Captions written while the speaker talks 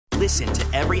Listen to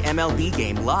every MLB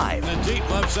game live. In the deep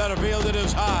left center field, it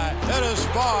is high, it is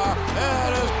far,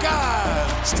 it is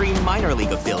gone. Stream minor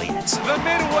league affiliates. The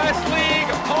Midwest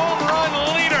League home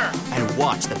run leader. And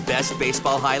watch the best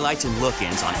baseball highlights and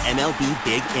look-ins on MLB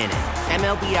Big Inning.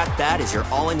 MLB At Bat is your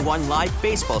all-in-one live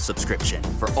baseball subscription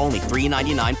for only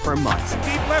 $3.99 per month.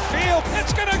 Deep left field,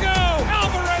 it's gonna go.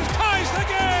 Alvarez ties the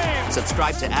game.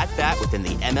 Subscribe to At Bat within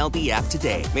the MLB app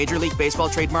today. Major League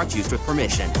Baseball trademarks used with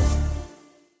permission.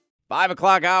 5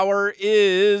 o'clock hour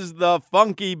is the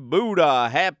Funky Buddha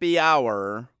Happy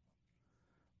Hour.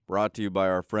 Brought to you by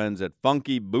our friends at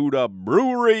Funky Buddha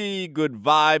Brewery. Good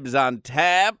vibes on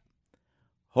tap.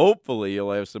 Hopefully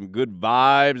you'll have some good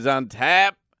vibes on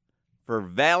tap for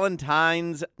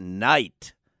Valentine's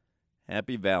night.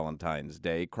 Happy Valentine's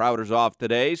Day. Crowder's off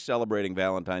today, celebrating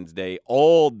Valentine's Day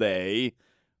all day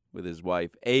with his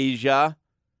wife, Asia.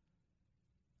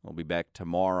 We'll be back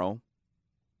tomorrow.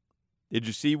 Did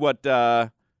you see what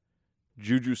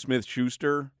Juju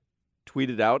Smith-Schuster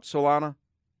tweeted out, Solana?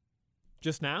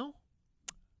 Just now?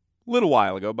 A little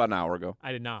while ago, about an hour ago.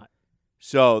 I did not.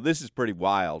 So this is pretty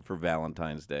wild for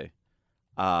Valentine's Day.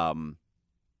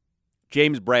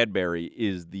 James Bradbury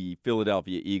is the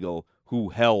Philadelphia Eagle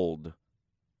who held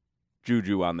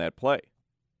Juju on that play.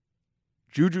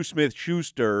 Juju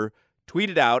Smith-Schuster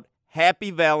tweeted out,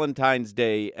 "Happy Valentine's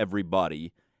Day,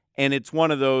 everybody." And it's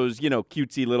one of those,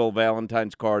 cutesy little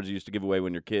Valentine's cards you used to give away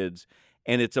when you're kids.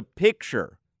 And it's a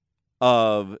picture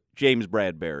of James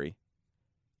Bradbury.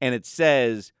 And it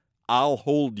says, "I'll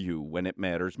hold you when it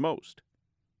matters most."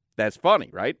 That's funny,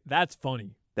 right? That's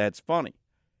funny. That's funny.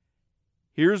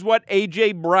 Here's what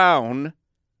A.J. Brown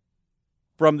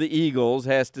from the Eagles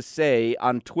has to say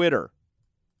on Twitter.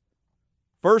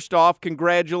 First off,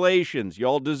 congratulations.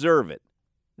 Y'all deserve it.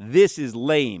 This is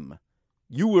lame.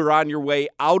 You were on your way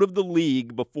out of the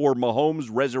league before Mahomes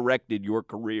resurrected your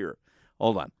career.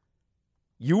 Hold on.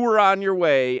 You were on your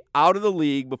way out of the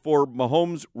league before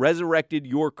Mahomes resurrected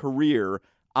your career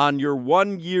on your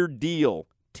one-year deal,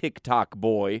 TikTok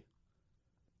boy.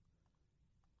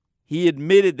 He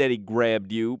admitted that he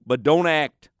grabbed you, but don't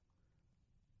act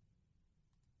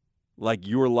like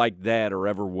you're like that or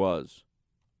ever was.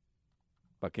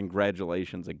 But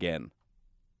congratulations again.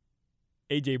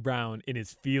 A.J. Brown in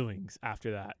his feelings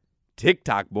after that.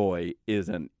 TikTok boy is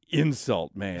an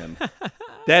insult, man.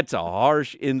 That's a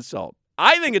harsh insult.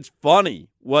 I think it's funny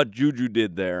what Juju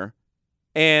did there,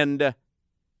 but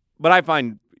I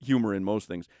find humor in most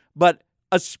things. But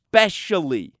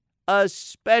especially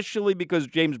because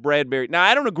James Bradbury. Now,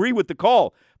 I don't agree with the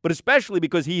call, but especially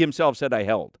because he himself said I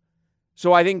held.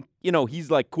 So I think,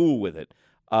 he's like cool with it.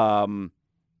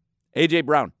 A.J.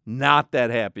 Brown, not that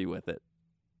happy with it.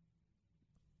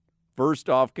 First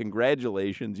off,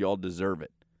 congratulations. Y'all deserve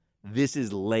it. This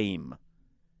is lame.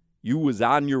 You was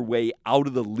on your way out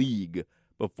of the league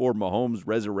before Mahomes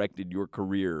resurrected your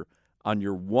career on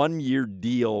your one-year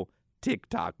deal,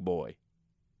 TikTok boy.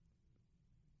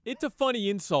 It's a funny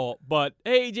insult, but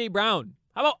hey, A.J. Brown,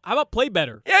 how about play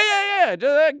better? Yeah.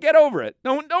 Just get over it.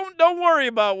 Don't worry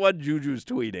about what Juju's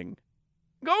tweeting.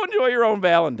 Go enjoy your own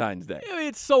Valentine's Day.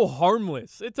 It's so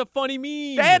harmless. It's a funny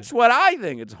meme. That's what I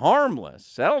think. It's harmless.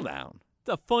 Settle down. It's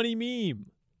a funny meme.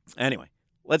 Anyway,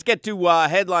 let's get to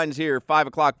headlines here. 5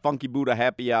 o'clock Funky Buddha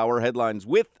Happy Hour. Headlines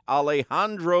with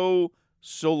Alejandro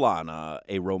Solana,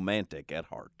 a romantic at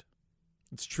heart.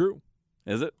 It's true.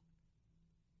 Is it?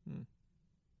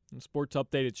 In Sports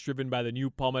Update, it's driven by the new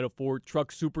Palmetto Ford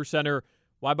Truck Supercenter.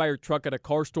 Why buy your truck at a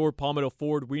car store? Palmetto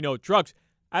Ford, we know trucks.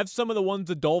 I have some of the ones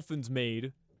the Dolphins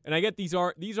made, and I get these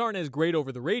aren't as great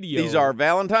over the radio. These are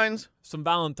Valentine's? Some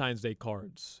Valentine's Day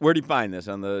cards. Where do you find this?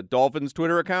 On the Dolphins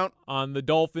Twitter account? On the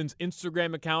Dolphins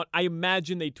Instagram account. I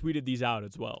imagine they tweeted these out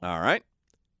as well. All right.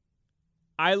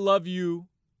 I love you,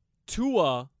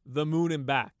 Tua, the moon and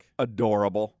back.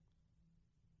 Adorable.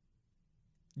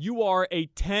 You are a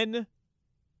 10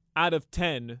 out of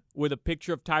 10 with a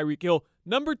picture of Tyreek Hill.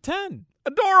 Number 10.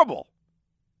 Adorable.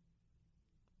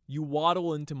 You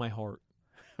waddle into my heart.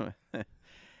 There's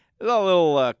a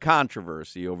little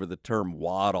controversy over the term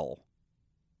waddle.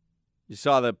 You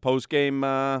saw the post-game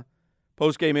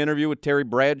interview with Terry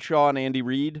Bradshaw and Andy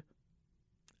Reid?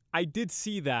 I did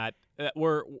see that,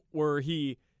 where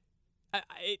he...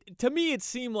 to me, it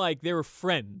seemed like they were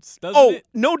friends, doesn't it?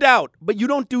 No doubt. But you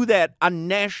don't do that on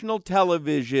national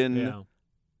television. Yeah.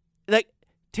 Like,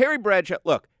 Terry Bradshaw,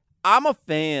 look, I'm a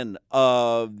fan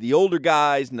of the older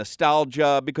guys,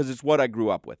 nostalgia, because it's what I grew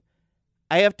up with.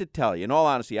 I have to tell you, in all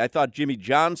honesty, I thought Jimmy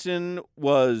Johnson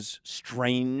was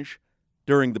strange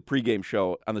during the pregame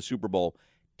show on the Super Bowl.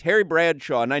 Terry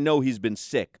Bradshaw, and I know he's been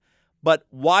sick, but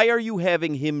why are you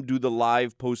having him do the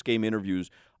live postgame interviews?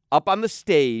 up on the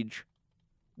stage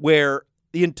where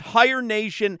the entire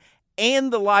nation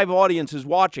and the live audience is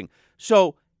watching.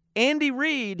 So Andy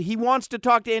Reid, he wants to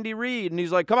talk to Andy Reid, and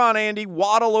he's like, come on, Andy,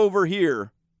 waddle over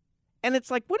here. And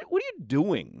it's like, what are you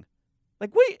doing?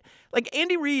 Like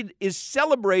Andy Reid is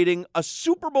celebrating a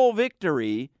Super Bowl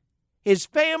victory. His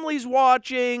family's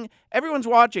watching. Everyone's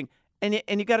watching. And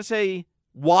you got to say,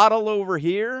 waddle over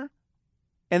here?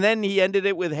 And then he ended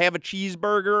it with have a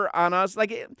cheeseburger on us.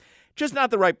 Just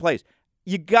not the right place.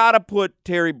 You got to put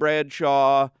Terry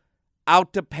Bradshaw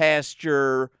out to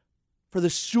pasture for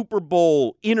the Super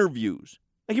Bowl interviews.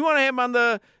 Like, you want to have him on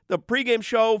the pregame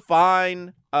show,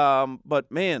 fine.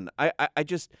 But, man, I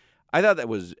thought it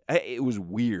was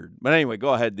weird. But anyway,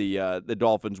 go ahead. The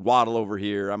Dolphins waddle over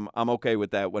here. I'm okay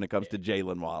with that when it comes to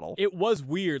Jalen Waddle. It was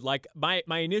weird. Like my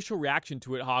initial reaction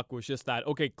to it, Hawk, was just that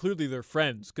okay, clearly they're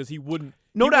friends because he wouldn't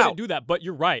do that. But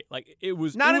you're right. Like it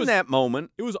was not in that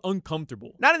moment. It was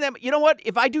uncomfortable. Not in that. You know what?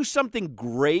 If I do something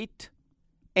great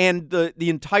and the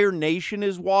entire nation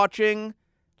is watching,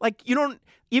 like you don't.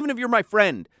 Even if you're my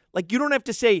friend, like you don't have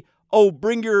to say, "Oh,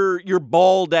 bring your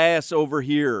bald ass over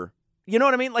here." You know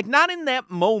what I mean? Like, not in that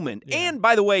moment. Yeah. And,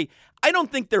 by the way, I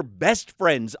don't think they're best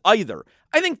friends either.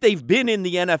 I think they've been in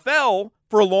the NFL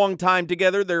for a long time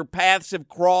together. Their paths have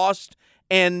crossed,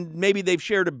 and maybe they've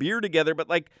shared a beer together. But,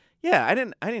 like, yeah, I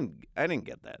didn't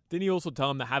get that. Didn't he also tell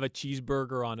him to have a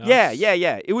cheeseburger on us?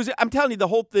 Yeah. It was. I'm telling you, the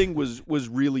whole thing was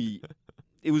really,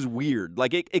 it was weird.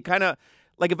 Like, it kind of,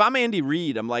 like, if I'm Andy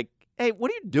Reid, I'm like, hey, what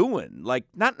are you doing? Like,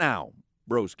 not now.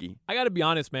 Broski. I got to be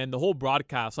honest, man. The whole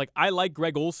broadcast, like, I like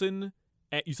Greg Olsen.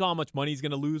 You saw how much money he's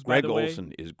going to lose, by the way. Greg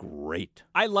Olsen is great.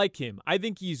 I like him. I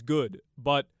think he's good.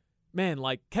 But, man,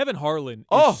 like, Kevin Harlan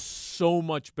is so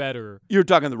much better. You're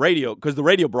talking the radio, because the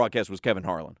radio broadcast was Kevin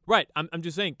Harlan. Right. I'm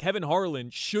just saying, Kevin Harlan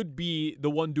should be the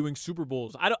one doing Super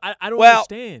Bowls. I don't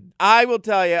understand. I will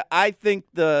tell you, I think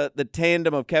the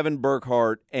tandem of Kevin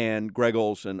Burkhardt and Greg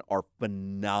Olsen are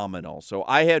phenomenal. So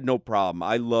I had no problem.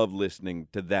 I love listening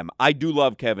to them. I do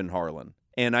love Kevin Harlan.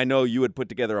 And I know you had put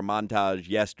together a montage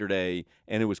yesterday,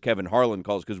 and it was Kevin Harlan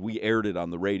calls because we aired it on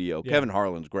the radio. Yeah. Kevin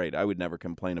Harlan's great. I would never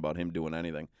complain about him doing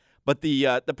anything. But the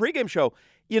pregame show,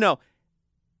 you know,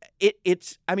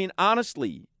 it's. I mean,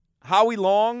 honestly, Howie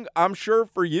Long, I'm sure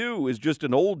for you, is just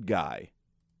an old guy.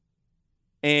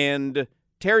 And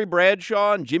Terry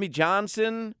Bradshaw and Jimmy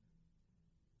Johnson,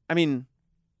 I mean,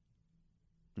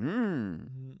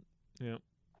 yeah.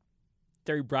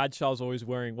 Terry Bradshaw's always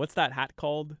wearing, what's that hat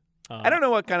called? I don't know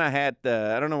what kind of hat,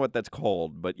 I don't know what that's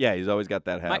called, but yeah, he's always got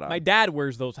that hat on. My dad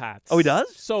wears those hats. Oh, he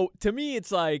does? So to me,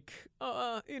 it's like,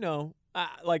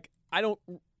 like I don't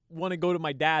want to go to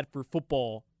my dad for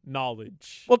football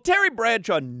knowledge. Well, Terry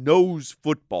Bradshaw knows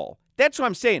football. That's what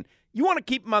I'm saying. You want to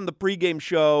keep him on the pregame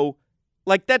show,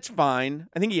 like, that's fine.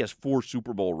 I think he has 4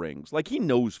 Super Bowl rings. Like, he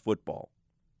knows football.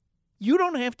 You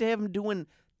don't have to have him doing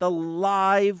the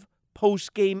live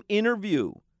post-game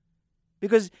interview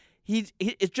because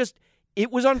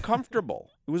it was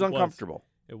uncomfortable. It was uncomfortable.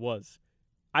 It was.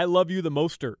 I love you the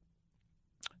Mostert.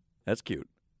 That's cute.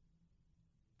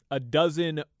 A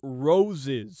dozen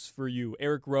roses for you.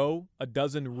 Eric Rowe, a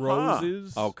dozen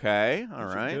roses. Huh. Okay. All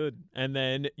right. Good. And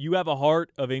then you have a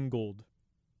heart of Ingold.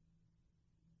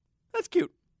 That's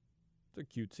cute. It's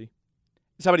a cutesy.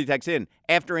 Somebody texts in,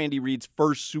 after Andy Reid's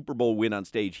first Super Bowl win on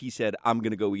stage, he said, I'm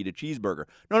going to go eat a cheeseburger.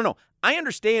 No. I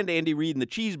understand Andy Reid and the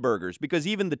cheeseburgers because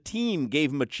even the team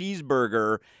gave him a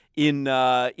cheeseburger in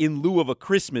lieu of a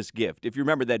Christmas gift. If you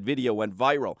remember, that video went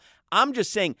viral. I'm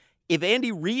just saying, if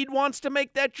Andy Reid wants to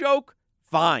make that joke,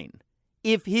 fine.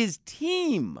 If his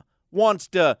team wants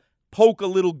to poke a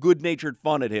little good-natured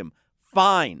fun at him,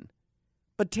 fine.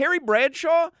 But Terry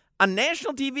Bradshaw on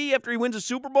national TV after he wins a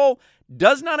Super Bowl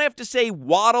does not have to say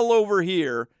waddle over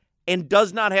here and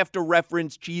does not have to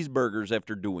reference cheeseburgers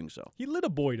after doing so. He little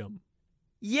boyed him.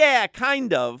 Yeah,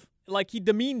 kind of. Like he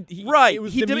demeaned. Right. It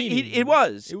was demeaning. It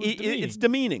was. Demeaning. It's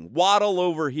demeaning. Waddle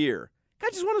over here. Guy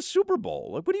just won a Super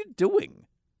Bowl. Like, what are you doing?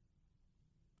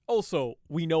 Also,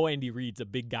 we know Andy Reid's a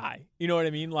big guy. You know what I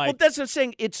mean? Like, well, that's what I'm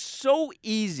saying. It's so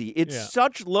easy. It's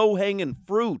such low-hanging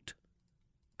fruit.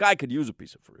 Guy could use a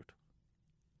piece of fruit.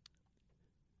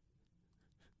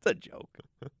 It's a joke.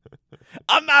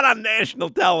 I'm not on national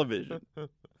television.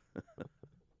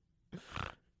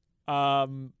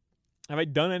 Have I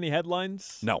done any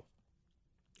headlines? No.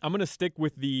 I'm going to stick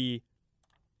with the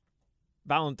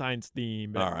Valentine's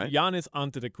theme. All right. Giannis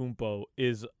Antetokounmpo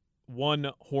is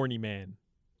one horny man.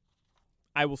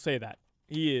 I will say that.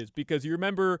 He is. Because you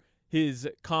remember his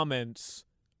comments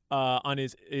on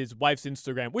his wife's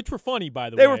Instagram, which were funny, by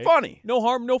the way. They were funny. No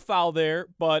harm, no foul there,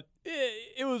 but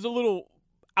it was a little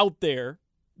out there.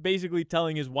 basically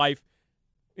telling his wife,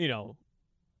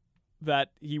 that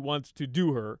he wants to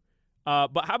do her.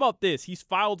 But how about this? He's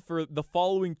filed for the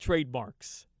following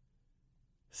trademarks.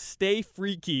 Stay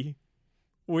freaky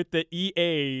with the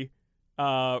EA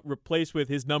replaced with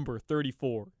his number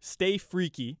 34. Stay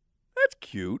freaky. That's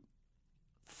cute.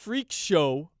 Freak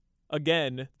show,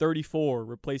 again, 34,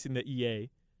 replacing the EA.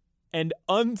 And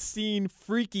unseen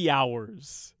freaky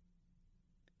hours.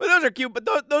 But those are cute, but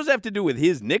those have to do with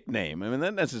his nickname. I mean,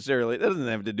 that doesn't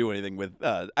have to do anything with,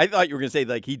 I thought you were going to say,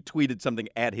 like, he tweeted something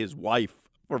at his wife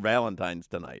for Valentine's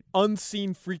tonight.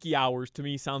 Unseen freaky hours to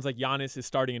me sounds like Giannis is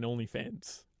starting an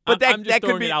OnlyFans. But that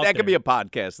could be a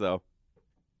podcast, though.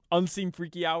 Unseen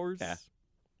freaky hours? Yeah.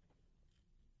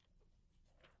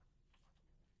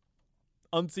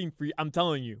 I'm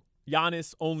telling you,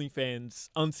 Giannis, OnlyFans,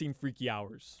 unseen freaky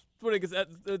hours.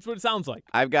 That's what it sounds like.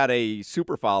 I've got a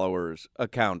super followers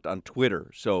account on Twitter,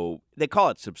 so they call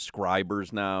it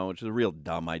subscribers now, which is a real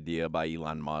dumb idea by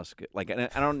Elon Musk. Like,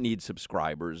 I don't need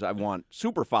subscribers. I want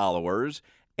super followers,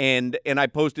 and I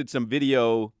posted some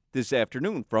video this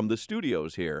afternoon from the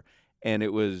studios here, and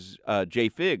it was Jay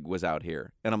Fig was out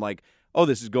here, and I'm like, oh,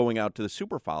 this is going out to the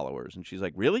super followers, and she's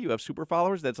like, really? You have super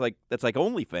followers? That's like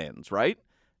OnlyFans, right?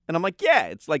 And I'm like, yeah,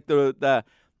 it's like the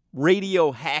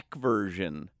radio hack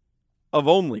version of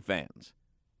OnlyFans.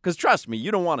 Because trust me,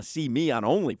 you don't want to see me on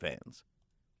OnlyFans.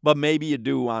 But maybe you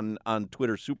do on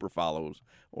Twitter super follows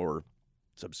or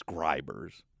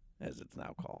subscribers, as it's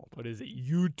now called. What is it,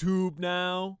 YouTube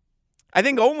now? I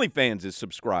think OnlyFans is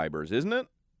subscribers, isn't it?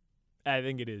 I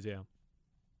think it is, yeah.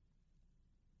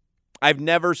 I've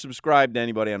never subscribed to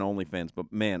anybody on OnlyFans,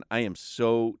 but man, I am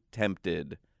so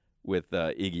tempted with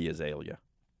Iggy Azalea.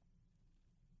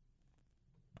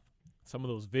 Some of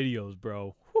those videos,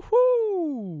 bro.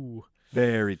 Woohoo!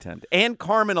 Very tempted. And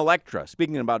Carmen Electra,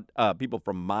 speaking about people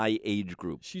from my age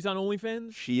group. She's on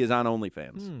OnlyFans? She is on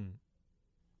OnlyFans.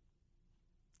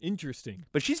 Interesting.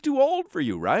 But she's too old for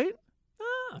you, right?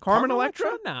 Carmen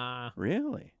Electra? Nah.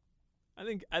 Really? I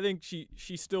think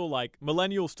she's still like,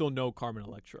 millennials still know Carmen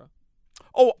Electra.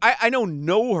 Oh, I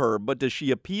know her, but does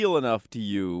she appeal enough to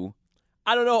you?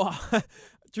 I don't know.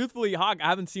 Truthfully, Hawk, I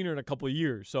haven't seen her in a couple of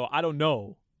years, so I don't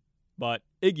know. But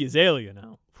Iggy Azalea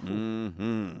now.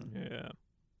 Mm-hmm. Yeah.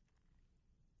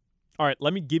 All right,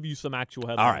 let me give you some actual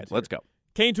headlines. All right, let's go.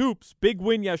 Canes Hoops, big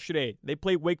win yesterday. They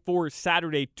play Wake Forest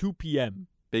Saturday, 2 p.m.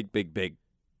 Big, big, big.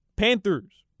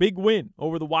 Panthers, big win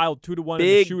over the Wild, 2-1 in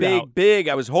the shootout. Big.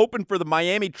 I was hoping for the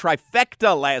Miami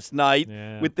trifecta last night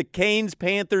with the Canes,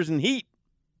 Panthers, and Heat.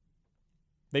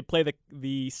 They play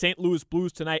the St. Louis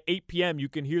Blues tonight, 8 p.m. You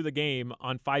can hear the game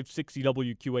on 560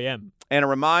 WQAM. And a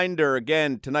reminder,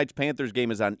 again, tonight's Panthers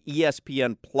game is on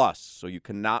ESPN+, so you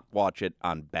cannot watch it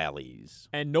on Bally's.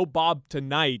 And no Bob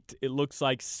tonight. It looks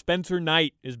like Spencer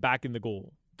Knight is back in the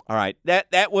goal. All right.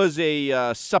 That was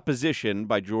a supposition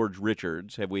by George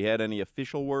Richards. Have we had any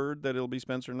official word that it'll be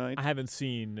Spencer Knight? I haven't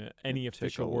seen any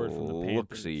official word from the Panthers.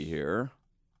 Look-see here.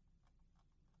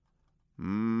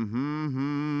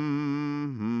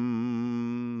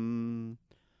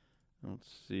 Don't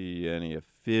see any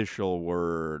official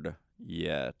word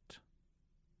yet.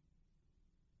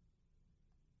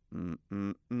 Well,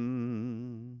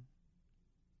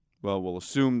 we'll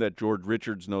assume that George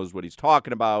Richards knows what he's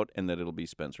talking about and that it'll be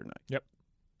Spencer Knight. Yep.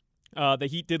 The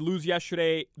Heat did lose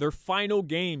yesterday. Their final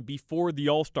game before the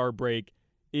All-Star break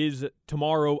is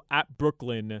tomorrow at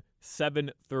Brooklyn,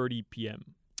 7:30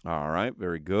 p.m. All right,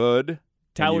 very good.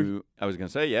 Tyler, I was going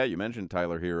to say, yeah, you mentioned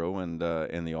Tyler Hero and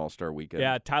the All-Star weekend.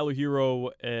 Yeah, Tyler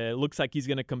Hero looks like he's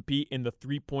going to compete in the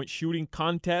three-point shooting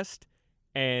contest.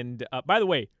 And by the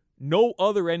way, no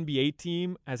other NBA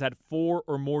team has had 4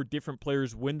 or more different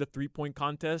players win the three-point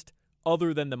contest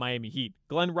other than the Miami Heat.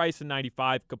 Glenn Rice in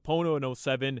 95, Capono in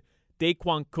 07,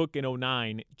 Daquan Cook in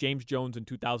 09, James Jones in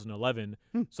 2011.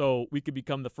 So we could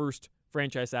become the first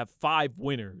franchise to have 5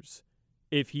 winners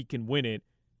if he can win it.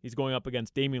 He's going up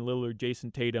against Damian Lillard, Jason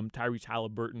Tatum, Tyrese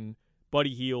Halliburton,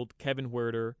 Buddy Hield, Kevin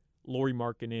Huerter, Lauri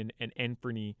Markkanen, and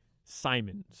Anthony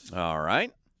Simons. All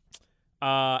right.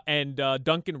 And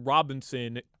Duncan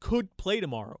Robinson could play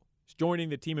tomorrow. He's joining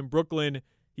the team in Brooklyn.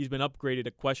 He's been upgraded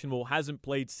to questionable, hasn't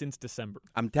played since December.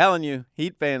 I'm telling you,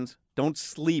 Heat fans, don't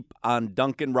sleep on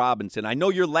Duncan Robinson. I know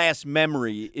your last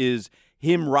memory is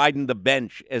him riding the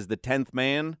bench as the 10th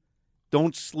man.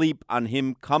 Don't sleep on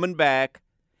him coming back.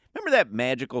 Remember that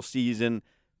magical season?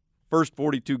 First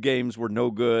 42 games were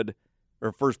no good,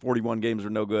 or first 41 games were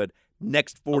no good.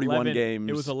 Next 41 games.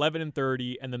 It was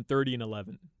 11-30, and then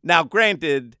 30-11. Now,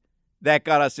 granted, that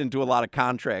got us into a lot of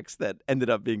contracts that ended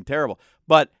up being terrible.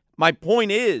 But my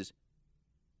point is,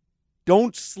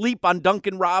 don't sleep on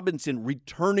Duncan Robinson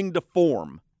returning to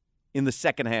form in the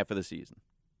second half of the season.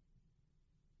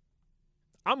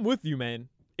 I'm with you, man.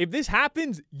 If this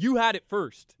happens, you had it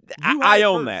first. I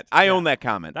own that. I own that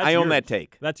comment. I own that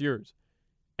take. That's yours.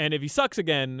 And if he sucks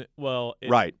again, well...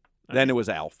 Right. Then it was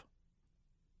Alf.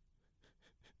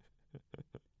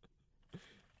 What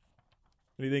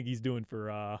do you think he's doing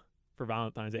for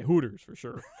Valentine's Day? Hooters, for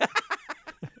sure.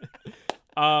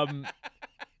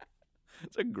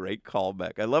 It's a great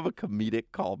callback. I love a comedic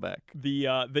callback.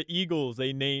 The Eagles,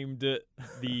 they named the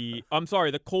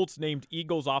Colts named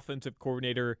Eagles offensive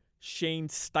coordinator Shane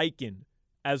Steichen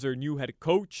as their new head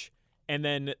coach. And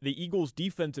then the Eagles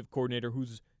defensive coordinator,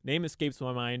 whose name escapes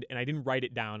my mind, and I didn't write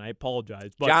it down. I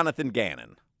apologize. But Jonathan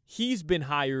Gannon. He's been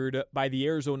hired by the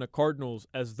Arizona Cardinals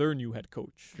as their new head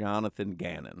coach. Jonathan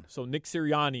Gannon. So Nick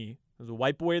Sirianni has to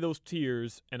wipe away those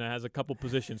tears and has a couple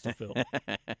positions to fill.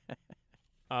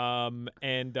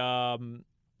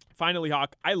 Finally,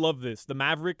 Hawk, I love this. The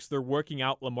Mavericks, they're working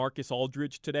out LaMarcus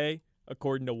Aldridge today,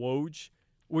 according to Woj,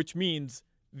 which means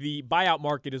the buyout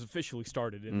market is officially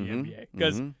started in the NBA.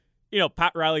 Because,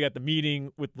 Pat Riley got the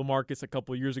meeting with LaMarcus a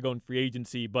couple of years ago in free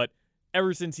agency, but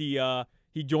ever since he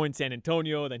joined San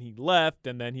Antonio, then he left,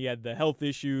 and then he had the health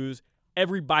issues.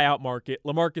 Every buyout market,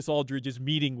 LaMarcus Aldridge is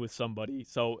meeting with somebody.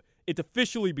 So it's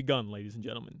officially begun, ladies and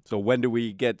gentlemen. So when do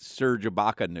we get Serge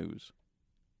Ibaka news?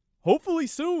 Hopefully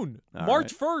soon. All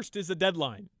March right. 1st is the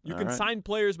deadline. You can sign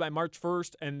players by March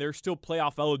 1st, and they're still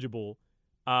playoff eligible.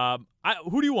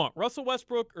 Who do you want, Russell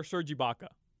Westbrook or Serge Ibaka?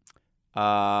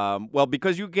 Well,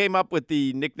 because you came up with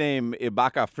the nickname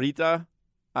Ibaka Frita,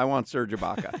 I want Serge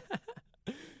Ibaka.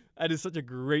 That is such a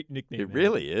great nickname. It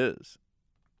really is.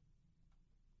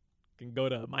 Can go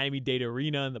to Miami-Dade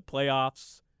Arena in the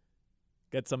playoffs,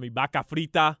 get some Ibaka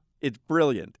Frita. It's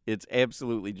brilliant. It's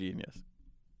absolutely genius.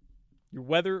 Your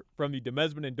weather from the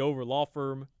Demesman and Dover law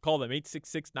firm. Call them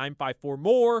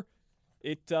 866-954-MORE.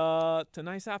 It's a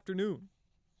nice afternoon.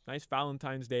 Nice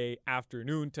Valentine's Day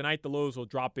afternoon. Tonight the lows will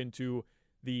drop into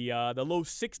the low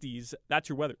 60s. That's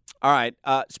your weather. All right.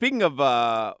 Speaking of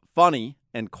funny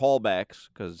and callbacks,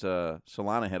 because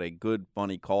Solana had a good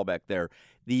funny callback there.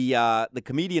 The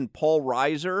comedian Paul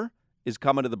Reiser is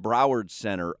coming to the Broward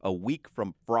Center a week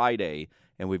from Friday,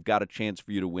 and we've got a chance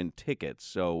for you to win tickets.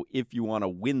 So if you want to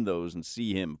win those and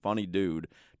see him, funny dude,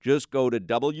 just go to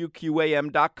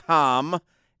WQAM.com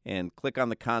and click on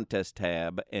the contest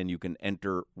tab, and you can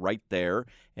enter right there,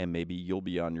 and maybe you'll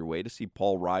be on your way to see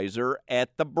Paul Reiser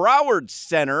at the Broward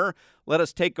Center. Let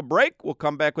us take a break. We'll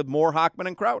come back with more Hochman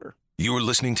and Crowder. You're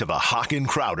listening to the Hawk and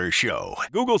Crowder Show.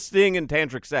 Google Sting and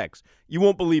tantric sex. You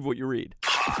won't believe what you read.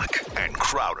 Hawk and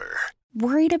Crowder.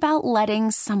 Worried about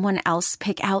letting someone else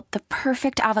pick out the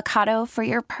perfect avocado for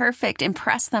your perfect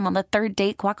impress them on the third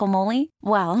date guacamole?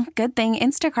 Well, good thing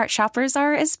Instacart shoppers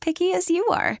are as picky as you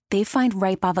are. They find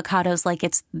ripe avocados like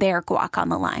it's their guac on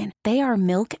the line. They are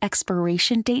milk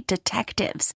expiration date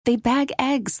detectives. They bag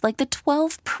eggs like the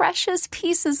 12 precious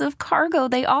pieces of cargo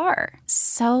they are.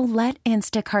 So let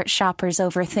Instacart shoppers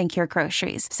overthink your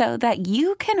groceries so that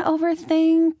you can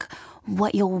overthink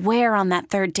what you'll wear on that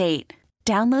third date.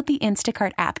 Download the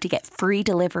Instacart app to get free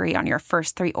delivery on your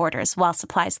first 3 orders while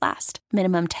supplies last.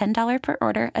 Minimum $10 per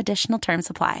order. Additional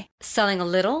terms apply. Selling a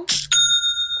little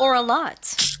or a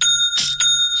lot?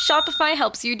 Shopify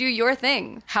helps you do your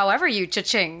thing, however you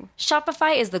cha-ching.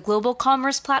 Shopify is the global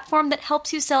commerce platform that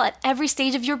helps you sell at every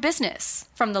stage of your business.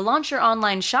 From the launch your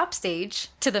online shop stage,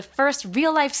 to the first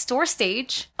real-life store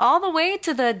stage, all the way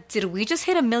to the did we just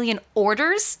hit 1 million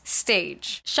orders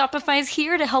stage. Shopify's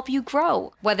here to help you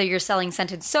grow. Whether you're selling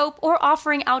scented soap or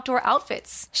offering outdoor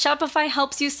outfits, Shopify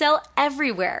helps you sell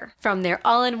everywhere. From their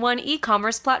all-in-one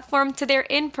e-commerce platform to their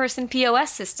in-person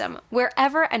POS system,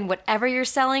 wherever and whatever you're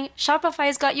selling,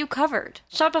 Shopify's got you covered.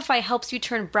 Shopify helps you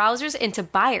turn browsers into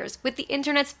buyers with the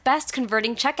internet's best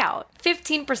converting checkout.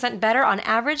 15% better on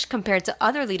average compared to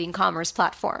other leading commerce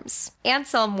platforms. And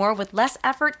sell more with less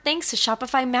effort thanks to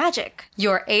Shopify Magic,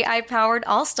 your AI-powered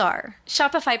all-star.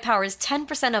 Shopify powers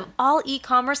 10% of all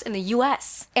e-commerce in the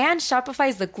U.S. And Shopify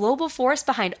is the global force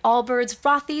behind Allbirds,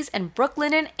 Rothy's, and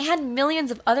Brooklinen, and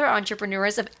millions of other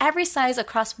entrepreneurs of every size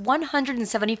across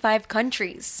 175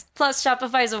 countries. Plus,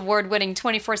 Shopify's award-winning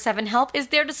 24/7 help is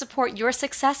there to support your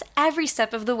success every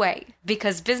step of the way.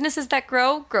 Because businesses that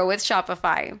grow, grow with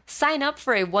Shopify. Sign up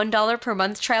for a $1 per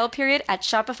month trial period at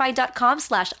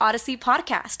shopify.com/Odyssey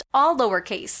Podcast, all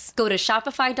lowercase. Go to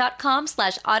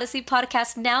shopify.com/Odyssey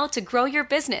Podcast now to grow your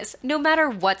business, no matter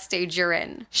what stage you're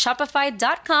in.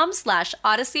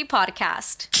 Shopify.com/Odyssey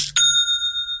Podcast.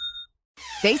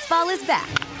 Baseball is back,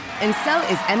 and so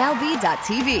is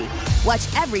MLB.tv.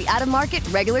 Watch every out-of-market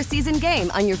regular season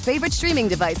game on your favorite streaming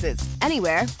devices.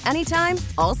 Anywhere, anytime,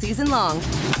 all season long.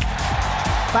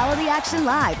 Follow the action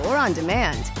live or on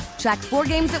demand. Track 4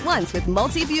 games at once with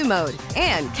multi-view mode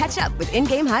and catch up with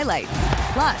in-game highlights.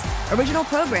 Plus, original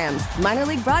programs, minor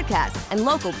league broadcasts, and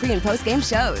local pre- and post-game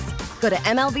shows. Go to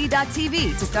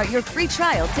MLB.tv to start your free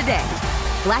trial today.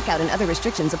 Blackout and other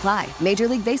restrictions apply. Major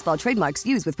League Baseball trademarks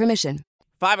used with permission.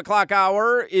 5 o'clock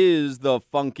hour is the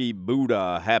Funky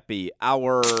Buddha Happy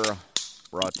Hour,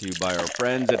 brought to you by our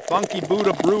friends at Funky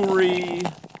Buddha Brewery.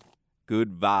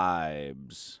 Good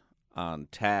vibes on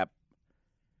tap.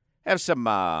 Have some,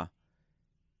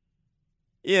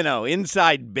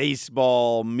 inside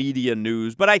baseball media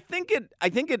news, but I think it,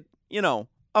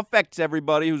 affects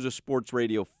everybody who's a sports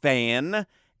radio fan.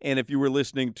 And if you were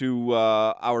listening to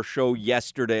our show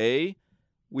yesterday,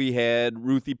 we had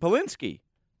Ruthie Polinsky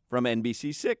from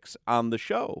NBC6 on the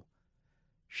show.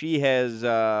 She has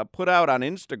put out on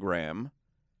Instagram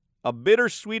a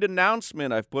bittersweet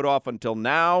announcement I've put off until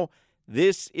now.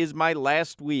 This is my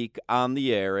last week on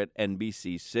the air at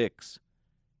NBC6.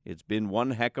 It's been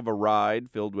one heck of a ride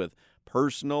filled with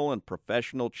personal and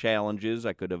professional challenges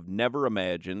I could have never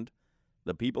imagined.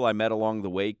 The people I met along the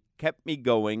way kept me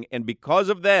going, and because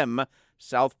of them,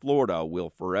 South Florida will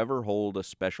forever hold a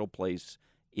special place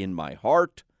in my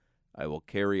heart. I will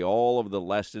carry all of the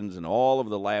lessons and all of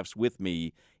the laughs with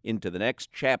me into the next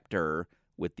chapter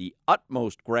with the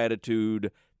utmost gratitude.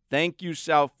 Thank you,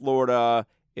 South Florida.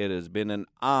 It has been an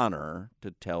honor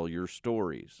to tell your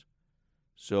stories.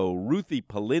 So Ruthie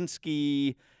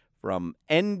Polinsky from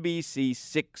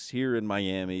NBC6 here in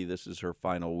Miami. This is her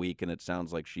final week, and it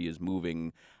sounds like she is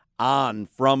moving on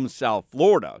from South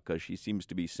Florida because she seems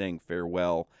to be saying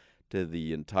farewell to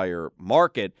the entire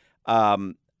market.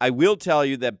 I will tell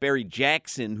you that Barry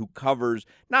Jackson, who covers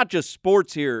not just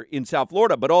sports here in South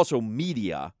Florida, but also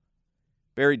media,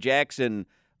 Barry Jackson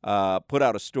put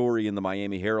out a story in the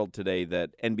Miami Herald today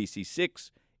that NBC6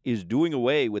 is doing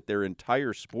away with their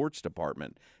entire sports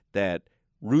department, that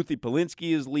Ruthie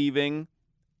Polinsky is leaving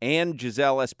and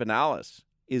Giselle Espinales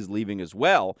is leaving as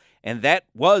well, and that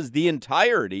was the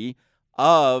entirety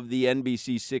of the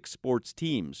NBC6 sports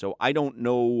team. So I don't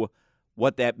know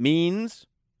what that means.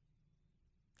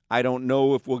 I don't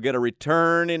know if we'll get a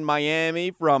return in Miami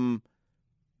from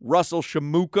Russell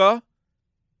Shamuka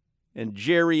and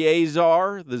Jerry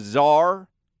Azar, the czar.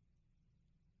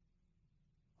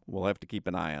 We'll have to keep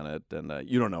an eye on it. And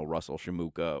you don't know Russell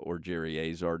Shamuka or Jerry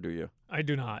Azar, do you? I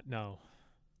do not, no.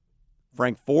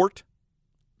 Frank Fort?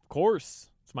 Of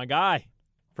course. It's my guy.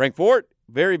 Frank Fort,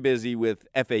 very busy with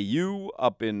FAU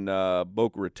up in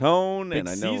Boca Raton. Big and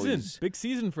I know season. Big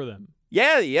season for them.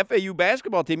 Yeah, the FAU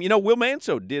basketball team. You know, Will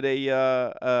Manso did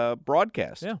a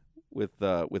broadcast with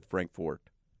Frank Fort.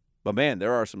 But, man,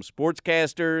 there are some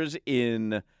sportscasters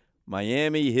in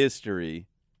Miami history.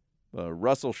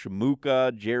 Russell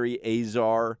Shamuka, Jerry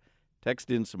Azar. Text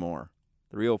in some more.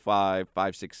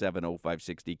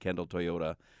 305-567-0560, Kendall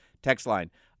Toyota text line.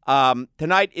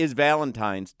 Tonight is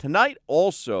Valentine's. Tonight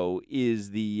also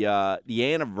is the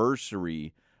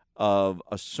anniversary of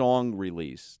a song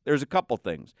release. There's a couple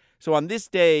things. So on this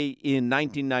day in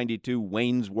 1992,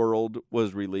 Wayne's World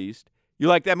was released. You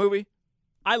like that movie?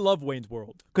 I love Wayne's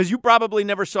World. Because you probably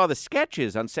never saw the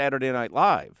sketches on Saturday Night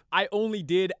Live. I only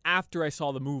did after I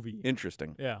saw the movie.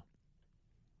 Interesting. Yeah.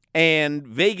 And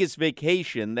Vegas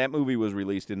Vacation, that movie was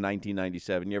released in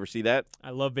 1997. You ever see that? I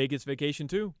love Vegas Vacation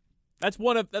too. That's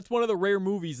one of the rare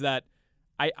movies that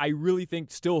I really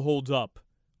think still holds up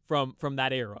from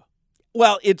that era.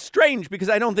 Well, it's strange because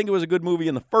I don't think it was a good movie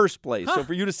in the first place. So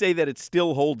for you to say that it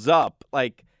still holds up,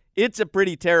 like, it's a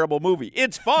pretty terrible movie.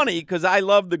 It's funny because I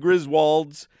love the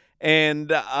Griswolds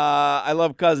and I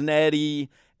love Cousin Eddie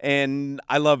and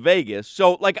I love Vegas.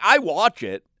 So, like, I watch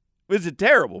it. It's a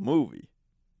terrible movie.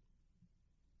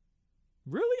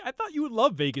 Really? I thought you would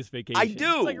love Vegas Vacation. I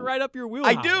do. It's like right up your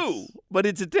wheelhouse. I do, but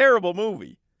it's a terrible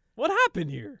movie. What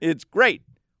happened here? It's great.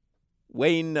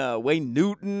 Wayne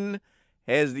Newton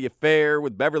has the affair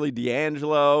with Beverly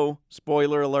D'Angelo.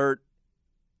 Spoiler alert.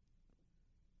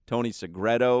 Tony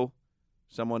Segreto,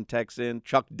 someone texts in.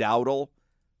 Chuck Dowdle,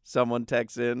 someone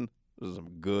texts in. Those are some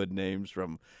good names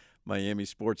from Miami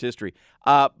sports history.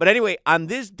 But anyway, on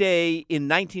this day in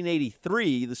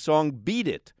 1983, the song Beat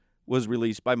It was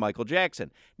released by Michael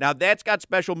Jackson. Now, that's got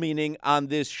special meaning on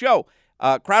this show.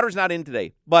 Crowder's not in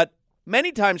today, but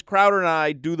many times Crowder and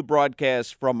I do the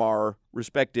broadcast from our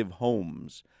respective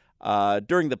homes.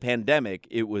 During the pandemic,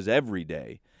 it was every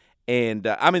day. And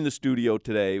I'm in the studio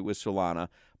today with Solana,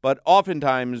 but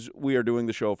oftentimes we are doing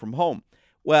the show from home.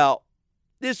 Well,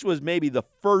 this was maybe the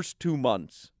first 2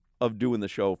 months of doing the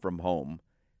show from home.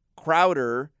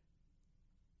 Crowder,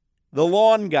 the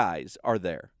lawn guys are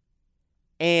there.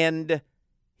 And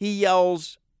he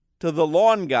yells to the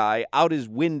lawn guy out his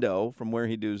window from where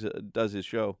he does his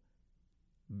show,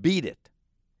 beat it.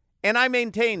 And I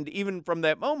maintained, even from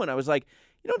that moment, I was like,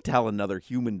 you don't tell another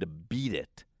human to beat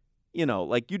it. You know,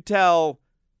 like you tell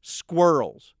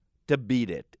squirrels to beat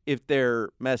it if they're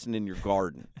messing in your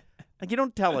garden. Like you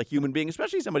don't tell a human being,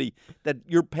 especially somebody that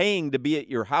you're paying to be at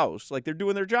your house, like they're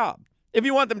doing their job. If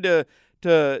you want them to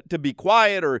be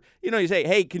quiet, or you say,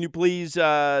 hey, can you please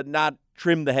not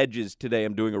trim the hedges today?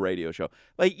 I'm doing a radio show.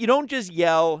 Like you don't just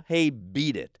yell, hey,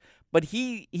 beat it. But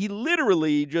he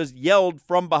literally just yelled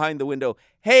from behind the window,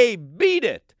 hey, beat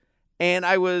it. And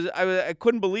I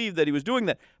couldn't believe that he was doing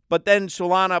that. But then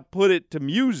Solana put it to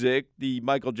music, the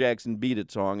Michael Jackson Beat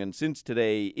It song. And since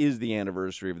today is the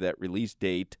anniversary of that release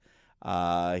date,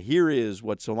 here is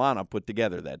what Solana put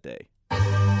together that day.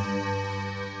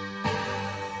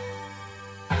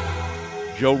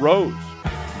 Joe Rose,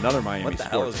 another Miami What the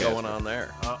hell is sportscaster. going on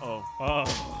there? Uh-oh.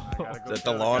 Is that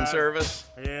the lawn service?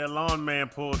 Yeah, lawn man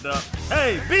pulled up.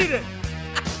 Hey, beat it!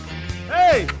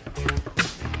 Hey!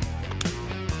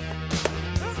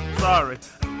 Sorry.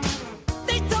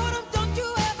 They told him, don't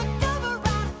you ever come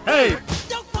around. Hey!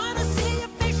 Don't wanna see your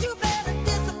face, you better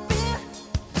disappear.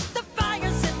 The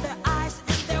fire's in their eyes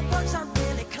and their words are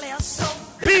really clear, so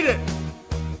beat it!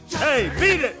 Hey,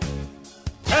 beat it!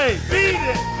 Hey, beat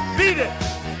it! Beat it!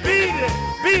 Beat it!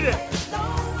 Beat it!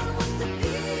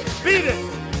 Beat it!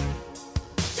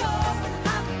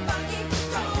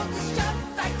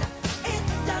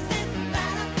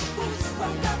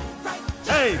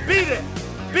 Hey, beat it!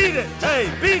 Beat it!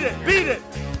 Hey, beat it! Beat it!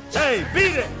 Hey,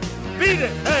 beat it! Beat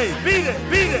it! Hey, beat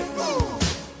it! Beat it!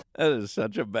 That is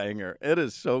such a banger. It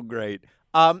is so great.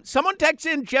 Someone texts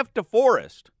in Jeff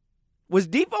DeForest. Was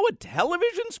Defoe a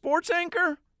television sports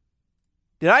anchor?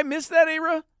 Did I miss that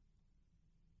era?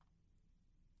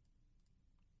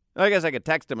 I guess I could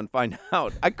text him and find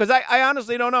out. Because I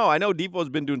honestly don't know. I know Defoe's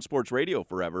been doing sports radio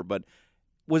forever, but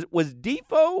was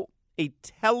Defoe a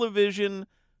television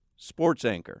sports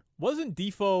anchor? Wasn't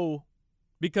Defoe,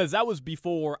 because that was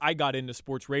before I got into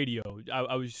sports radio.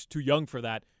 I was too young for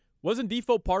that. Wasn't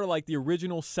Defoe part of like the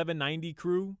original 790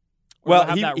 crew? Or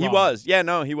Well, he was. Yeah,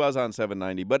 no, he was on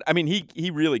 790. But, I mean, he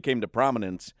really came to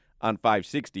prominence on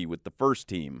 560 with the first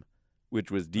team, which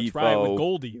was Defoe, right, with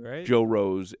Goldie, right? Joe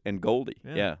Rose, and Goldie.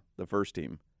 Yeah. The first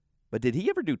team. But did he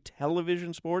ever do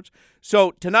television sports?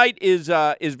 So tonight is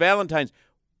Valentine's.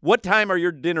 What time are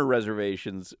your dinner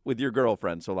reservations with your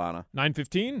girlfriend, Solana?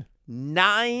 9:15.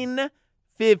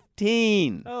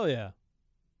 9:15. Oh, yeah.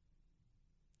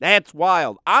 That's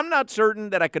wild. I'm not certain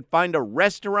that I could find a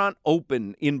restaurant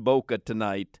open in Boca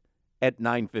tonight at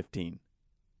 9:15.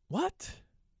 What?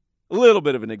 A little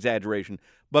bit of an exaggeration.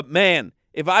 But, man,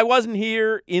 if I wasn't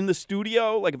here in the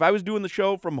studio, like if I was doing the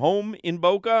show from home in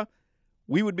Boca,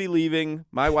 we would be leaving,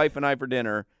 my wife and I, for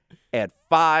dinner at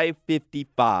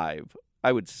 5:55.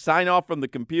 I would sign off from the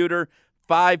computer,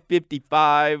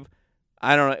 5:55.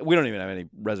 We don't even have any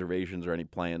reservations or any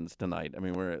plans tonight. I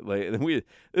mean, this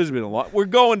has been a lot. We're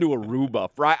going to Aruba.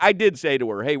 I did say to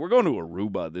her, hey, we're going to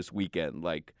Aruba this weekend.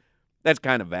 Like, that's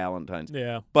kind of Valentine's.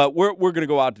 Yeah. But we're going to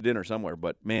go out to dinner somewhere.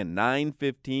 But, man,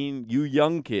 9:15, you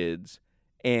young kids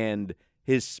and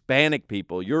Hispanic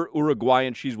people. You're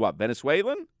Uruguayan. She's what,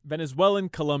 Venezuelan? Venezuelan,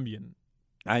 Colombian.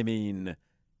 I mean,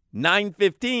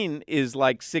 9:15 is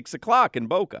like 6 o'clock in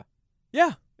Boca.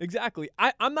 Yeah, exactly.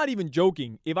 I'm not even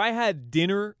joking. If I had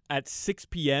dinner at 6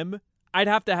 p.m., I'd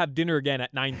have to have dinner again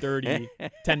at 9:30,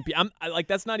 10 p.m. Like,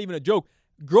 that's not even a joke.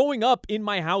 Growing up in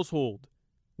my household,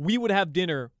 we would have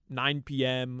dinner 9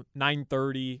 p.m.,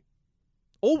 9:30,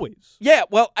 always. Yeah,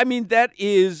 well, I mean, that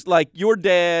is like your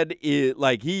dad is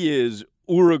like he is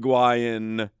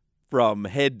Uruguayan from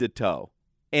head to toe.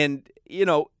 And,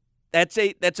 that's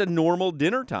a normal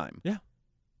dinner time. Yeah.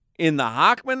 In the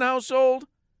Hochman household,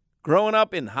 growing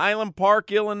up in Highland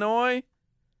Park, Illinois,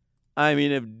 I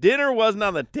mean, if dinner wasn't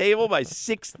on the table by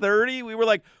 6:30, we were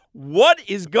like, what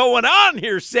is going on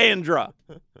here, Sandra?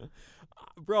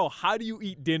 Bro, how do you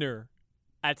eat dinner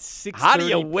at 6:30 How do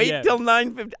you wait PM? till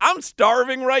 9:50? I'm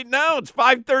starving right now. It's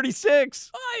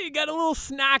 5:36. Oh, you got a little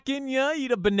snack in you.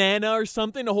 Eat a banana or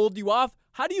something to hold you off.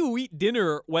 How do you eat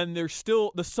dinner when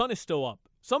the sun is still up?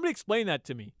 Somebody explain that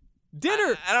to me.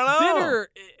 Dinner. I don't know. Dinner,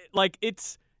 like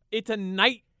it's a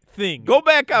night thing. Go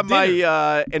back on Dinner.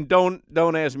 my and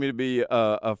don't ask me to be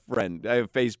a friend. I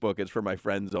have Facebook. It's for my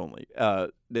friends only.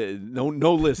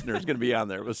 No listeners going to be on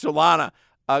there. But Solana,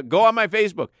 Go on my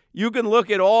Facebook. You can look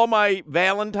at all my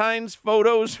Valentine's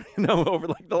photos, over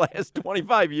like the last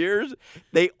 25 years.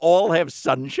 They all have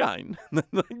sunshine.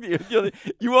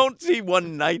 You won't see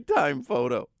one nighttime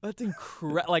photo. That's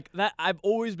incredible. Like that, I've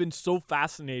always been so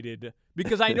fascinated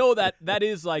because I know that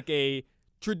is like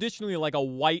traditionally like a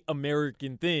white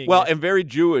American thing. Well, and very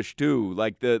Jewish too.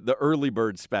 Like the early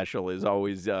bird special is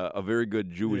always a very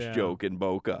good Jewish joke in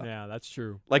Boca. Yeah, that's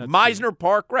true. Like that's Meisner true.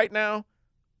 Park right now,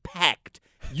 packed.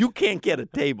 You can't get a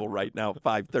table right now at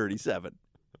 5:37.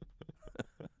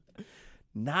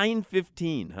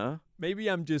 9:15, huh? Maybe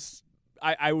I'm just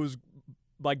I was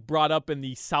like brought up in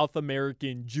the South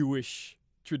American Jewish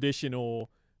traditional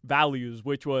values,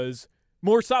 which was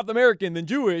more South American than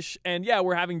Jewish, and yeah,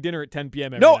 we're having dinner at 10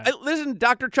 p.m. every night. Listen,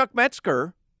 Dr. Chuck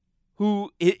Metzger, who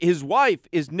his wife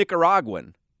is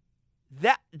Nicaraguan,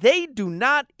 that they do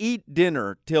not eat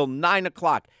dinner till 9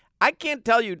 o'clock. I can't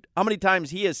tell you how many times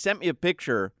he has sent me a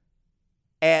picture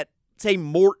at, say,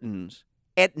 Morton's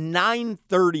at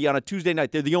 9:30 on a Tuesday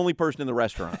night. They're the only person in the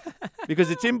restaurant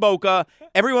because it's in Boca.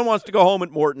 Everyone wants to go home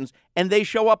at Morton's, and they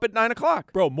show up at 9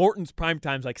 o'clock. Bro, Morton's prime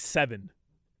time's like 7.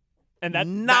 And that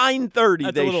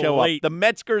 9:30 they show late. up. The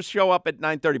Metzgers show up at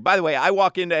 9:30. By the way, I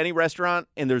walk into any restaurant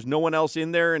and there's no one else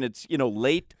in there and it's,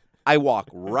 late. I walk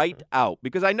right out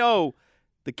because I know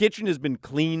the kitchen has been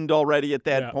cleaned already at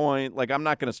that point. Like, I'm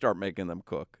not going to start making them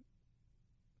cook.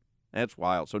 That's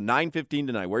wild. So 9:15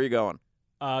 tonight. Where are you going?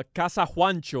 Casa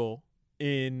Juancho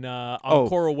on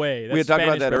Coral Way. That's we had talked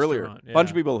about that Spanish earlier. restaurant. A bunch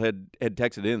of people had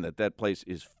texted in that place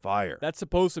is fire. That's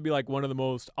supposed to be like one of the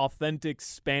most authentic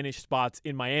Spanish spots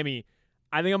in Miami.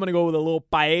 I think I'm going to go with a little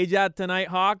paella tonight,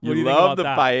 Hawk. What do you think love about the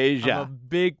that? paella. I'm a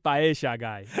big paella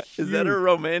guy. Is that a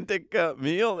romantic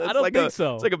meal? That's I don't like think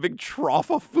so. It's like a big trough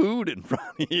of food in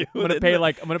front of you. I'm gonna pay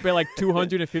like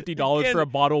 $250 for a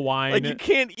bottle of wine. Like, you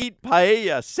can't eat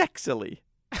paella sexily.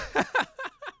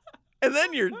 And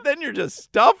then you're just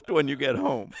stuffed when you get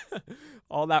home.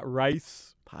 All that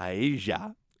rice.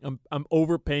 Paella. I'm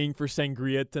overpaying for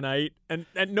sangria tonight, and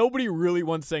nobody really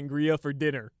wants sangria for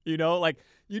dinner. Like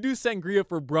you do sangria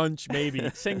for brunch, maybe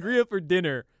sangria for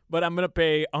dinner, but I'm gonna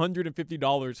pay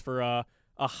 $150 for a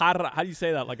jarra. How do you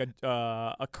say that? Like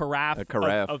a carafe,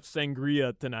 of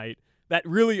sangria tonight. That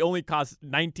really only costs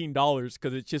 $19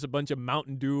 because it's just a bunch of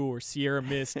Mountain Dew or Sierra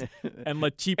Mist and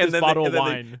the cheapest bottle of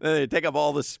wine. Then they take up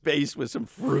all the space with some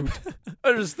fruit.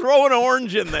 Or just throw an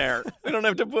orange in there. We don't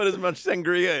have to put as much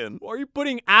sangria in. Or are you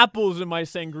putting apples in my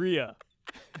sangria?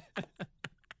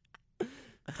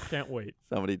 Can't wait.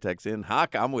 Somebody texts in,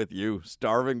 Hawk, I'm with you.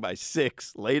 Starving by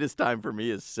 6. Latest time for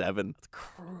me is 7. That's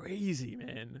crazy,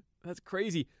 man. That's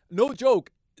crazy. No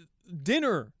joke.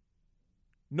 Dinner,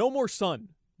 no more sun.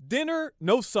 Dinner,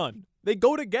 no sun. They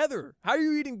go together. How are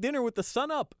you eating dinner with the sun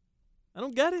up? I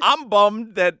don't get it. I'm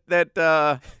bummed that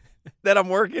I'm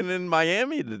working in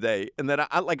Miami today, and that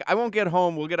I won't get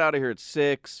home. We'll get out of here at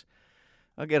 6.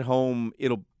 I'll get home.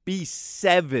 It'll be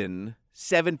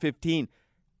 7:15.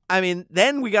 I mean,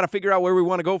 then we got to figure out where we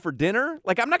want to go for dinner.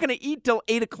 Like, I'm not going to eat till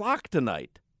 8 o'clock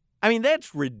tonight. I mean,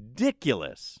 that's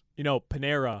ridiculous.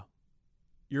 Panera.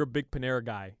 You're a big Panera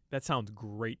guy. That sounds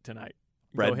great tonight.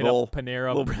 Red Bull.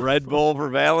 Panera. A little Red Bull for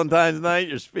Valentine's night.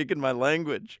 You're speaking my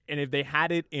language. And if they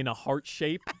had it in a heart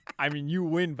shape, I mean, you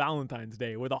win Valentine's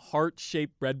Day with a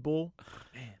heart-shaped Red Bull.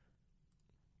 Man.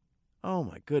 Oh,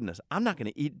 my goodness. I'm not going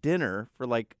to eat dinner for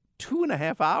like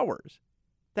 2.5 hours.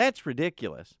 That's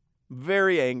ridiculous.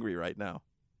 Very angry right now.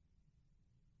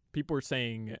 People are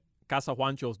saying Casa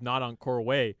Juancho's not on Coral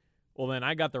Way. Well, then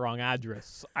I got the wrong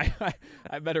address. I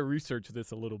better research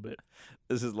this a little bit.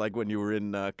 This is like when you were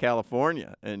in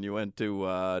California and you went to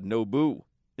Nobu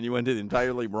and you went to the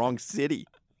entirely wrong city.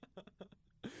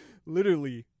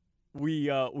 Literally, we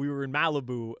were in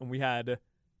Malibu and we had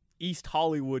East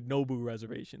Hollywood Nobu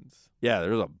reservations. Yeah,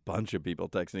 there's a bunch of people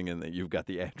texting in that you've got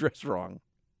the address wrong.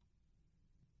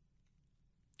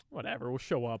 Whatever, we'll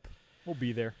show up. We'll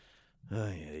be there.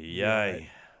 Ay.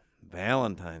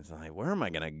 Valentine's night. Where am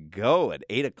I going to go at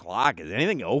 8 o'clock? Is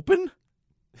anything open?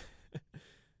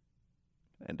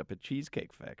 End up at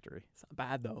Cheesecake Factory. It's not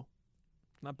bad, though.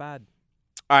 Not bad.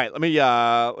 All right, let me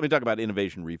talk about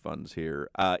innovation refunds here.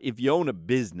 If you own a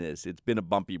business, it's been a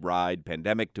bumpy ride,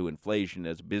 pandemic to inflation.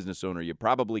 As a business owner, you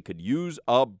probably could use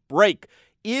a break.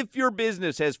 If your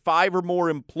business has 5 or more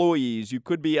employees, you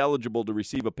could be eligible to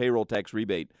receive a payroll tax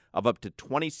rebate of up to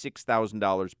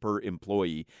 $26,000 per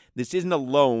employee. This isn't a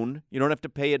loan. You don't have to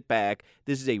pay it back.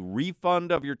 This is a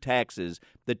refund of your taxes.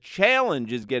 The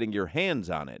challenge is getting your hands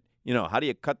on it. You know, how do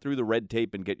you cut through the red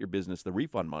tape and get your business the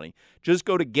refund money? Just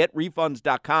go to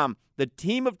getrefunds.com. The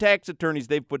team of tax attorneys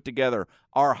they've put together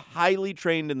are highly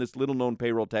trained in this little-known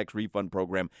payroll tax refund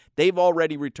program. They've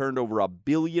already returned over $1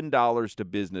 billion to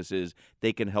businesses.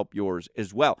 They can help yours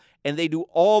as well. And they do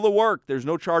all the work. There's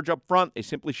no charge up front. They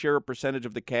simply share a percentage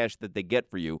of the cash that they get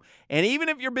for you. And even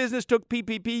if your business took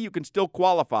PPP, you can still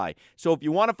qualify. So if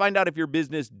you want to find out if your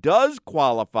business does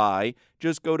qualify,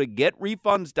 just go to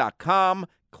getrefunds.com.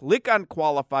 Click on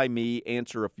Qualify Me,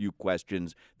 answer a few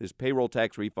questions. This payroll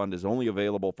tax refund is only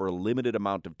available for a limited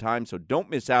amount of time, so don't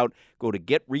miss out. Go to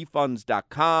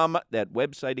getrefunds.com. That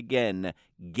website again,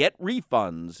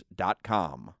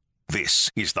 getrefunds.com. This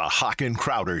is the Hawk and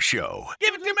Crowder Show.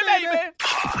 Give it to me, baby.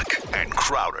 Hawk and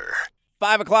Crowder.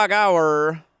 5 o'clock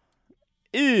hour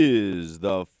is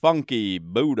the Funky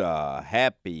Buddha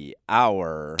Happy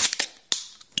Hour.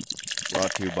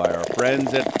 Brought to you by our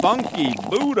friends at Funky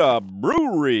Buddha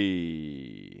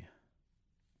Brewery.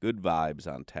 Good vibes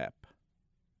on tap.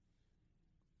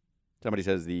 Somebody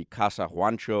says the Casa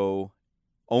Juancho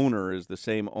owner is the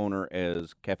same owner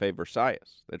as Cafe Versailles.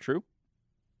 Is that true?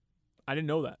 I didn't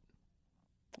know that.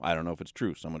 I don't know if it's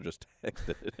true. Someone just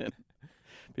texted it in.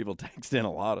 People text in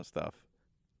a lot of stuff.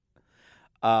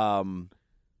 Fun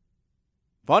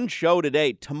show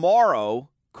today. Tomorrow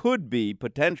could be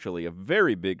potentially a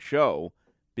very big show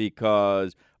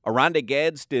because Aranda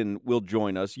Gadsden will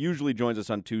join us. Usually joins us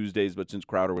on Tuesdays, but since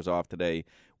Crowder was off today,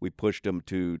 we pushed him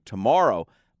to tomorrow.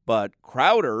 But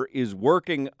Crowder is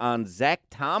working on Zach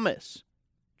Thomas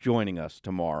joining us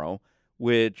tomorrow,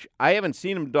 which I haven't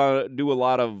seen him do a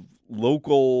lot of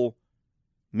local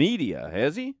media,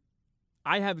 has he?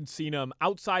 I haven't seen him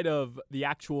outside of the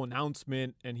actual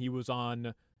announcement, and he was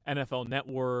on NFL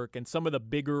Network and some of the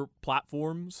bigger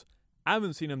platforms. I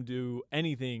haven't seen him do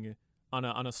anything on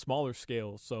a smaller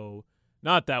scale. So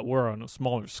not that we're on a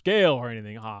smaller scale or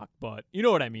anything, Hawk, but you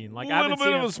know what I mean. Like a little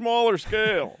bit of a smaller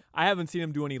scale. I haven't seen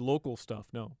him do any local stuff.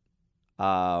 No.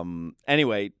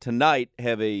 Anyway, tonight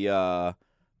have a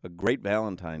great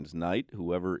Valentine's night.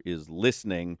 Whoever is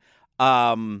listening.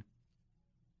 Josh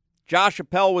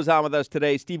Appel was on with us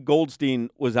today. Steve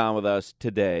Goldstein was on with us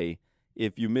today.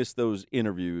 If you missed those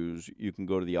interviews, you can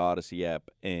go to the Odyssey app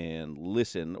and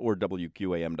listen, or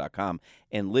WQAM.com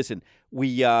and listen.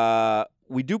 We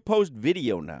do post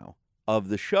video now of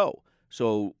the show.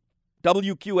 So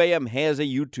WQAM has a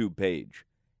YouTube page,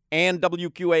 and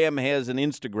WQAM has an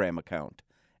Instagram account.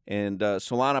 And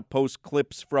Solana posts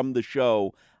clips from the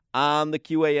show on the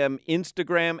QAM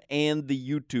Instagram and the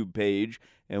YouTube page.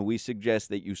 And we suggest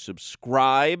that you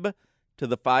subscribe to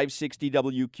the 560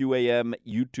 WQAM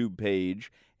YouTube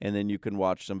page, and then you can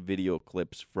watch some video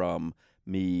clips from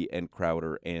me and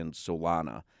Crowder and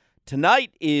Solana.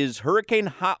 Tonight is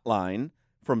Hurricane Hotline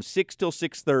from 6 till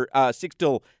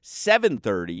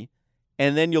 7:30,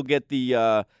 and then you'll get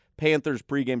the Panthers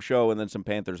pregame show and then some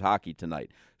Panthers hockey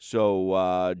tonight.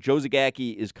 So Joe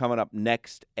Zagacki is coming up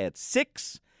next at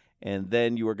 6. And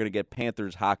then you are going to get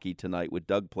Panthers hockey tonight with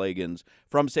Doug Plagans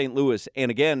from St. Louis. And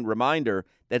again, reminder,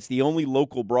 that's the only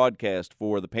local broadcast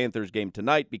for the Panthers game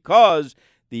tonight because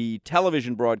the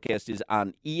television broadcast is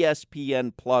on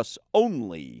ESPN Plus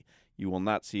only. You will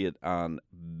not see it on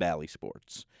Bally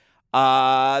Sports.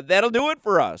 That'll do it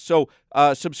for us. So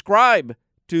subscribe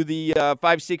to the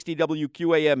 560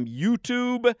 WQAM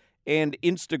YouTube and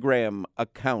Instagram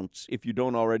accounts if you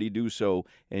don't already do so,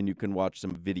 and you can watch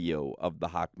some video of the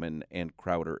Hockman and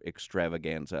Crowder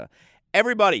extravaganza.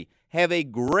 Everybody, have a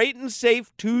great and safe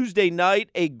Tuesday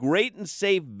night, a great and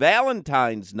safe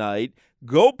Valentine's night.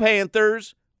 Go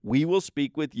Panthers. We will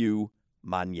speak with you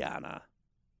mañana.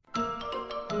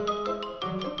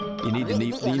 You need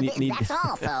That's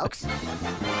all, folks.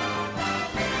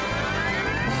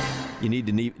 You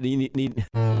need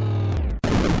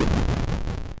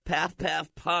Path,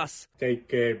 puss. Take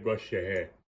care, brush your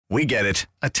hair. We get it.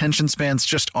 Attention spans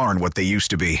just aren't what they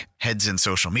used to be. Heads in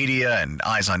social media and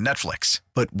eyes on Netflix.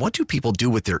 But what do people do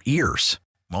with their ears?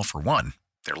 Well, for one,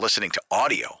 they're listening to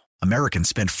audio. Americans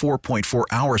spend 4.4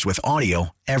 hours with audio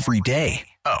every day.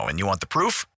 Oh, and you want the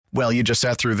proof? Well, you just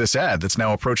sat through this ad that's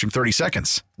now approaching 30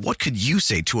 seconds. What could you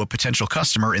say to a potential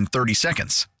customer in 30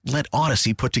 seconds? Let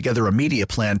Odyssey put together a media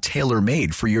plan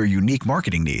tailor-made for your unique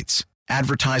marketing needs.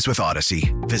 Advertise with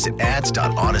Odyssey. Visit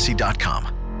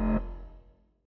ads.odyssey.com.